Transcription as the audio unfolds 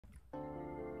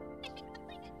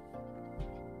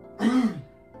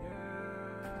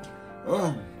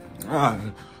I'm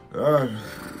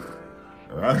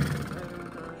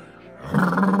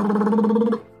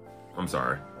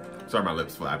sorry. Sorry, my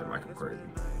lips flapping like I'm crazy.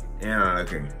 And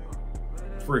looking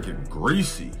freaking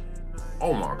greasy.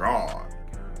 Oh my God.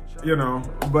 You know,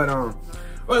 but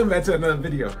welcome back to another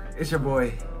video. It's your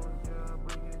boy,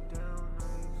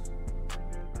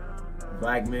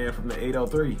 Black Man from the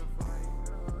 803.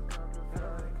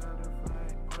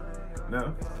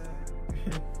 No?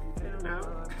 No?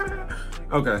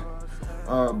 Okay.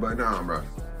 But nah, bro.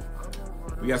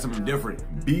 We got something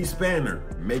different. B Spanner,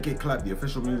 Make It Clap, the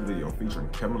official music video featuring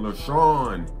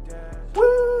KevinLaSean.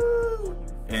 Woo!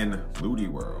 And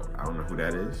LudyWrld. I don't know who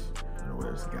that is. I don't know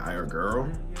whether it's a guy or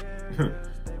girl.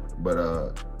 But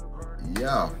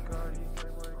yeah.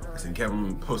 I seen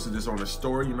Kevin posted this on the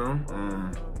story, you know.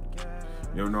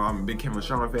 You know, I'm a big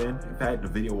KevinLaSean fan. In fact, the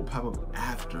video will pop up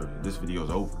after this video is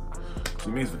over. So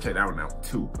you may as well check that one out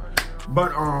too.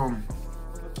 But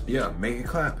yeah, Make It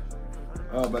Clap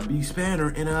by B Spanner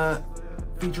and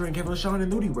featuring KevinLaSean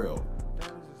and LudyWrld.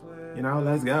 You know,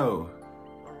 let's go.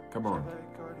 Come on.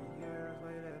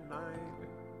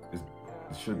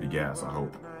 It should be gas, I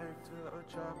hope.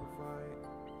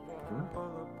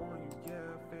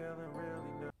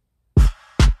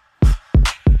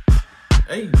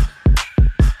 Hey.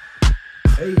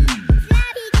 Hey.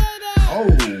 Oh.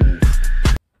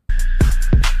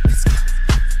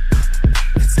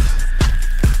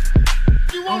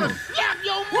 You wanna slap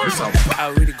your What's mouth? up? I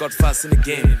really got fast in the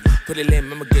game. Put it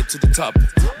lame, I'ma get to the top.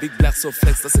 Big black so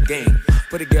flex, that's a game.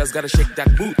 Pretty girls gotta shake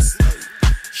that boots.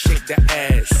 Shake that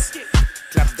ass.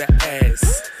 Clap that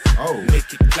ass. Oh.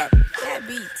 Make it clap. That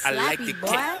beat I like the boy.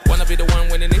 cake. Wanna be the one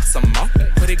when it needs some more.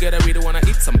 Pretty girl, I really wanna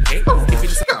eat some cake. Oh, If you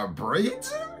she got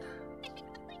braids?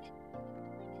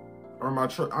 Or am I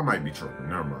tripping? I might be tripping.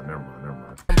 Never mind.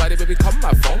 somebody, baby, call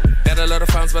my phone. Got a lot of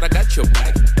fans, but I got your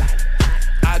back.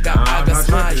 I got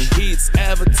smash hits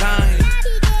every time.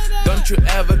 Don't you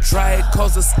ever try it,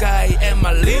 cause the sky and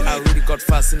my limit. I really got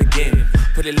fast in the game.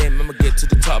 Put it lame, I'ma get to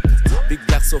the top. Big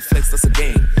black so flex, that's a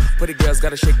game. Pretty girls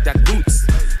gotta shake that boots.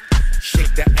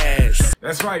 Shake that ass.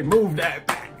 That's right. Move that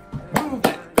back. Move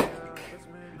that back.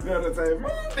 You know what I'm saying?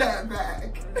 Move that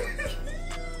back.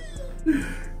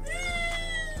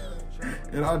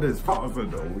 And I just pause at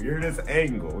the weirdest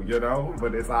angle, you know?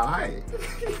 But it's alright.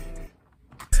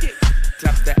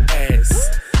 Clap that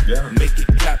ass. Yeah. Make it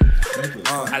clap. Make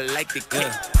it. I like the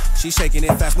clip. She shaking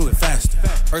it fast, moving fast.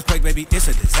 Earthquake, baby, it's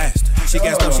a disaster. She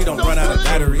gassed up, she don't run out of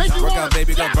batteries. Work out,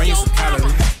 baby, gonna bring you some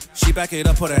calories. She back it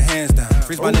up, put her hands down.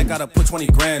 Freeze my neck, gotta put 20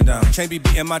 grand down. Chain be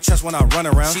beating my chest when I run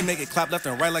around. She make it clap left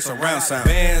and right like surround sound.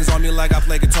 Bands on me like I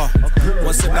play guitar.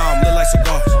 One sip now, I'm lit like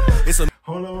cigars. It's a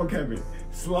Hold on, Kevin.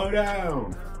 Slow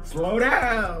down. Slow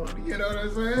down. You know what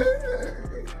I'm saying?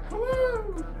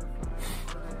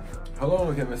 Hold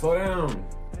on, Kevin. Slow down.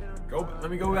 Let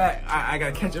me go back. I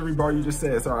gotta catch every bar you just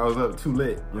said. Sorry, I was up too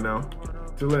lit, you know?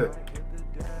 Too lit.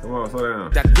 Come on, slow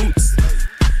down. That boots.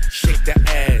 Shake that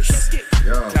ass.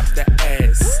 Yo. Clap that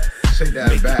ass. Shake that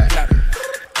Make back. it clap.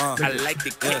 I like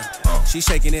the clip. She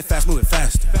shaking it fast, moving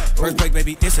fast. Earthquake,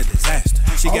 baby, it's a disaster.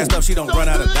 She gassed up, she don't run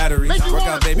out of batteries. Work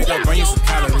out, baby, gonna bring you some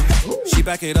calories. She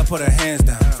back it up, put her hands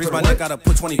down. Freeze my neck, gotta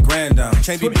put 20 grand down.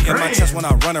 Chain be beating my chest when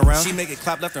I run around. She make it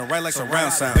clap left and right like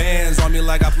surround sound. Bands on me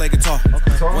like I play guitar.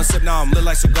 One sip now, I'm lit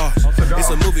like cigars. It's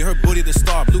a movie, her booty the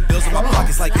star. Blue bills in my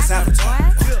pockets like it's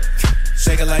Avatar.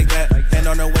 Shake it like that, hand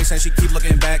on her waist and she keep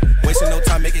looking back. Wasting no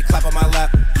time, make it clap on my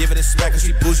lap. Give it a smack cause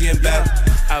she bougie and bad.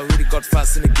 I really got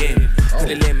fast in the game. Put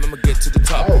it lame, I'ma get to the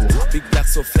top. Big black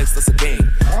so flex, that's a game.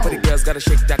 Pretty girls gotta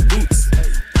shake that boots.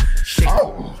 Shake.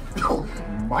 Oh,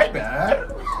 my bad.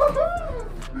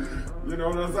 You know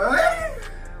what I'm saying?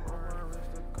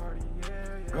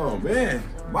 Oh man,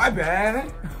 my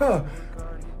bad.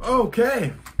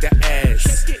 Okay. That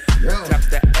ass. Yeah. Clap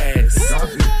that ass.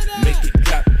 Make it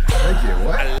clap. Thank you.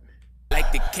 What? I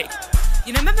like the cake.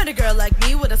 You never met a girl like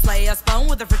me with a slay ass bone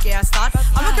with a freaky ass thought.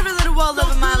 I'm looking for a little world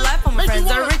living my life. All my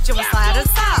friends are rich and we slide and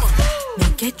stop.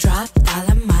 Make it drop,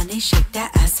 dollar money, shake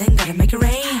that ass and gotta make it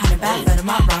rain. Honey back, let 'em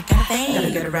out, rock and thing.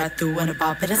 Gotta get it right through and a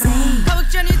bop it a sing. 가복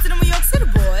전이 뜨는 New York City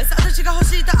boys. 아저씨가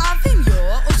호시다 I'm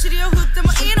female. 옷시리어 흩으면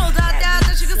이노 다다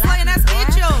아저씨가 slay ass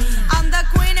bitch yo. I'm the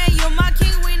queen and you're my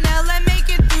king. We now let make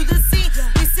it through the scene.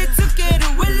 We sit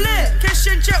together, we lit. Cash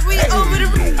and check, we over the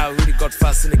ring. I really got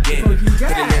fast in the game. Put it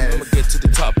lame, I'ma get to the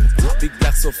top. Big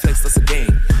black so flex, that's a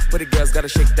game. Pretty girls gotta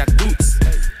shake that boots.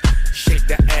 Shake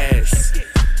that ass.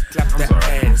 Clap that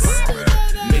ass.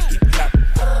 Make it clap.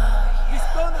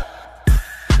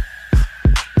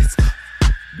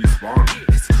 Be spawned.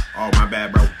 Oh, my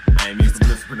bad, bro. I ain't mean to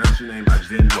mispronounce your name. I just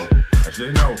didn't know.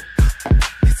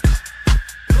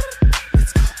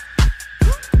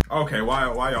 Okay,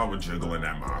 why y'all were jiggling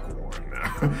that Mach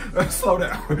 1 now? Slow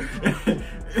down.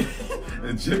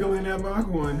 Jiggling that Mach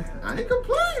 1, I ain't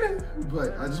complaining,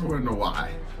 but I just want to know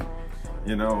why.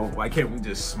 You know, why can't we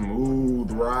just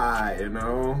smooth ride, you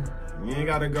know? You ain't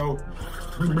gotta go,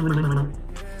 you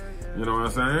know what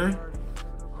I'm saying?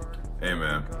 Hey,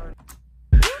 man.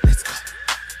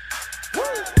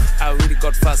 I really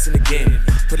got fast in the game.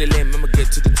 Pretty lame, I'ma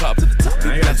get to the top.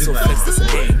 Big black so flex this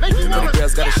game. Pretty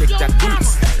girls gotta shake that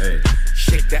boots. Hey.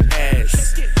 Shake that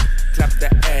ass. Clap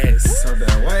that ass. So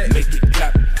that what? Make it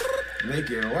clap. Make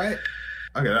it what?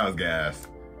 Okay, that was gas.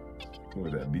 What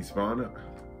was that, B-spawner?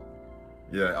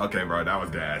 Yeah, okay, bro, that was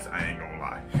gas. I ain't gonna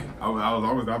lie. I was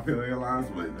almost not feeling your lines,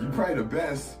 but you probably the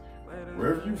best.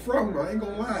 Wherever you from, I ain't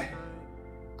gonna lie.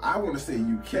 I wanna say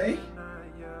UK,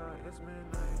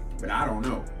 but I don't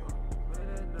know.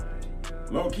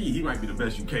 Low key, he might be the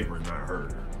best UK person I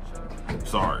heard.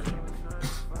 Sorry.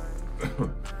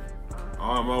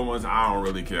 All the moments I don't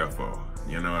really care for.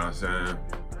 You know what I'm saying?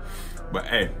 But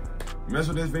hey, mess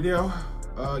with this video,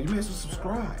 you may as well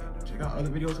subscribe. Check out other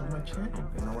videos on my channel.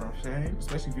 You know what I'm saying?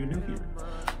 Especially if you're new here.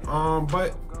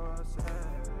 But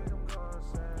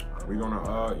we're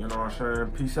gonna, you know what I'm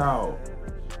saying? Peace out.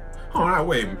 Oh, no,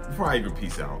 wait, before I even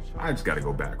peace out, I just gotta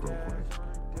go back real quick.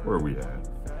 Where are we at?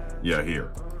 Yeah, here.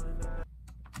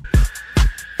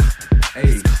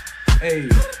 Hey, hey,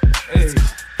 hey.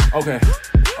 Okay,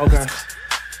 okay.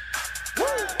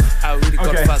 I really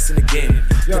got fast in the game.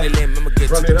 Pretty lame, I'ma get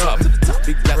to the top.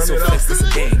 Big black so flex this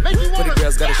game. Pretty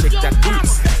girls gotta shake that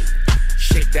boots.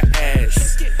 Shake that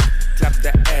ass. Clap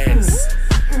that ass.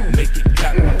 Make it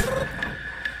clap.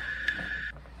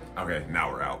 Okay, now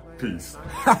we're out. Peace.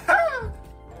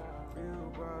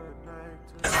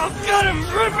 I'll cut him!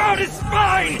 Rip out his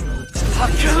spine!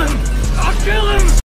 I'll kill him! I'll kill him!